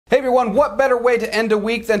everyone, what better way to end a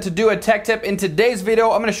week than to do a tech tip? In today's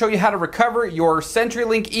video, I'm going to show you how to recover your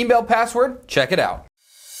CenturyLink email password. Check it out.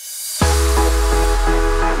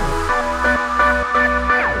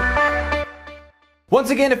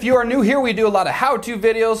 Once again, if you are new here, we do a lot of how-to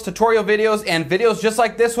videos, tutorial videos, and videos just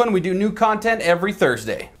like this one. We do new content every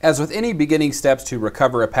Thursday. As with any beginning steps to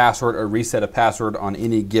recover a password or reset a password on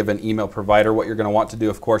any given email provider, what you're going to want to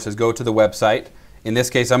do, of course, is go to the website. In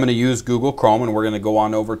this case, I'm going to use Google Chrome, and we're going to go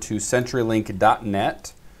on over to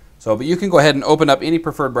CenturyLink.net. But you can go ahead and open up any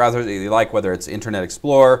preferred browser that you like, whether it's Internet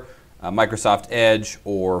Explorer, Microsoft Edge,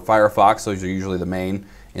 or Firefox. Those are usually the main.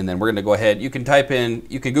 And then we're going to go ahead, you can type in,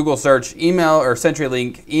 you can Google search email or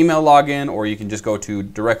CenturyLink email login, or you can just go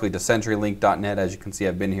directly to CenturyLink.net. As you can see,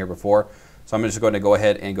 I've been here before. So I'm just going to go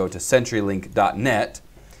ahead and go to CenturyLink.net.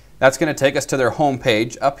 That's going to take us to their home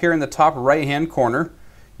page. Up here in the top right-hand corner,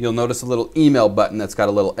 you'll notice a little email button that's got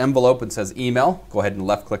a little envelope and says email. Go ahead and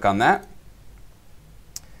left-click on that.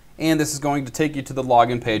 And this is going to take you to the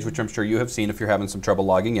login page, which I'm sure you have seen if you're having some trouble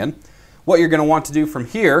logging in. What you're going to want to do from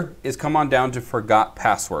here is come on down to Forgot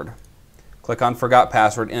Password. Click on Forgot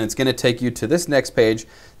Password, and it's going to take you to this next page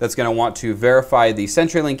that's going to want to verify the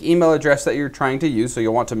CenturyLink email address that you're trying to use, so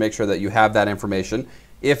you'll want to make sure that you have that information.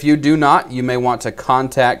 If you do not, you may want to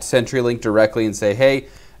contact CenturyLink directly and say, hey,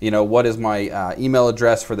 you know, what is my email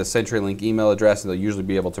address for the CenturyLink email address? And they'll usually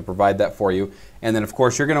be able to provide that for you. And then, of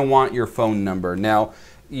course, you're going to want your phone number. Now,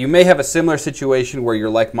 you may have a similar situation where you're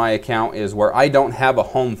like my account is, where I don't have a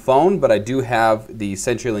home phone, but I do have the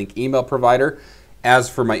CenturyLink email provider as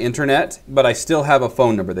for my internet, but I still have a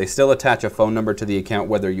phone number. They still attach a phone number to the account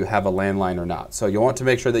whether you have a landline or not. So you want to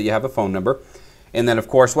make sure that you have a phone number. And then, of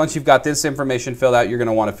course, once you've got this information filled out, you're going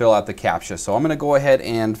to want to fill out the CAPTCHA. So I'm going to go ahead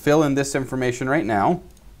and fill in this information right now.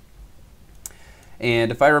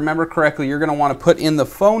 And if I remember correctly, you're going to want to put in the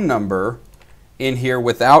phone number in here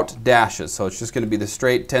without dashes. So it's just going to be the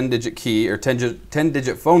straight 10-digit key or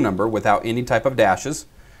 10-digit phone number without any type of dashes.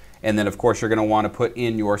 And then, of course, you're going to want to put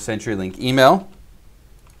in your CenturyLink email.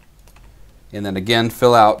 And then again,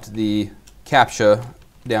 fill out the CAPTCHA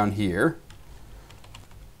down here.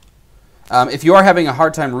 If you are having a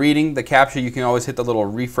hard time reading the CAPTCHA, you can always hit the little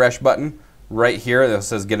refresh button right here that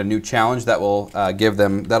says get a new challenge. That will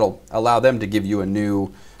that'll allow them to give you a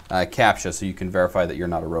new CAPTCHA so you can verify that you're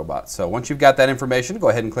not a robot. So once you've got that information, go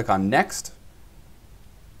ahead and click on Next.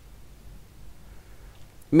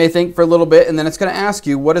 You may think for a little bit, and then it's going to ask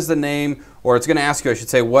you what is the name, or it's going to ask you, I should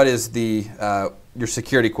say, what is the your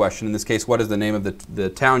security question. In this case, what is the name of the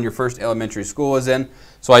town your first elementary school is in?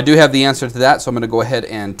 So I do have the answer to that, so I'm going to go ahead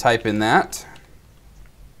and type in that.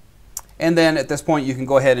 And then at this point, you can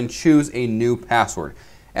go ahead and choose a new password.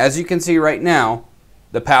 As you can see right now,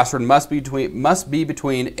 the password must be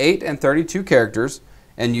between 8 and 32 characters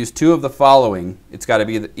and use two of the following. It's got to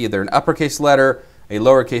be either an uppercase letter, a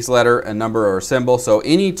lowercase letter, a number, or a symbol. So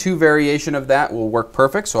any two variation of that will work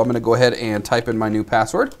perfect. So I'm going to go ahead and type in my new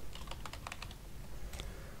password.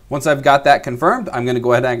 Once I've got that confirmed, I'm going to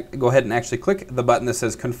go ahead and actually click the button that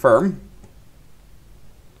says Confirm.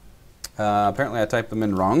 Apparently I typed them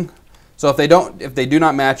in wrong. So if they do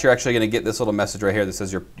not match, you're actually going to get this little message right here that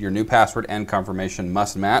says your new password and confirmation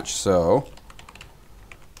must match. So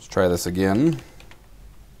let's try this again.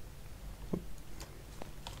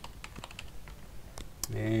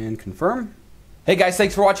 And confirm. Hey guys,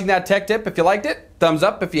 thanks for watching that tech tip. If you liked it, thumbs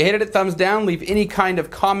up. If you hated it, thumbs down. Leave any kind of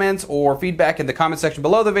comments or feedback in the comment section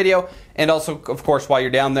below the video. And also, of course, while you're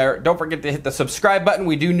down there, don't forget to hit the subscribe button.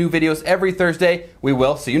 We do new videos every Thursday. We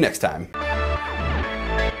will see you next time.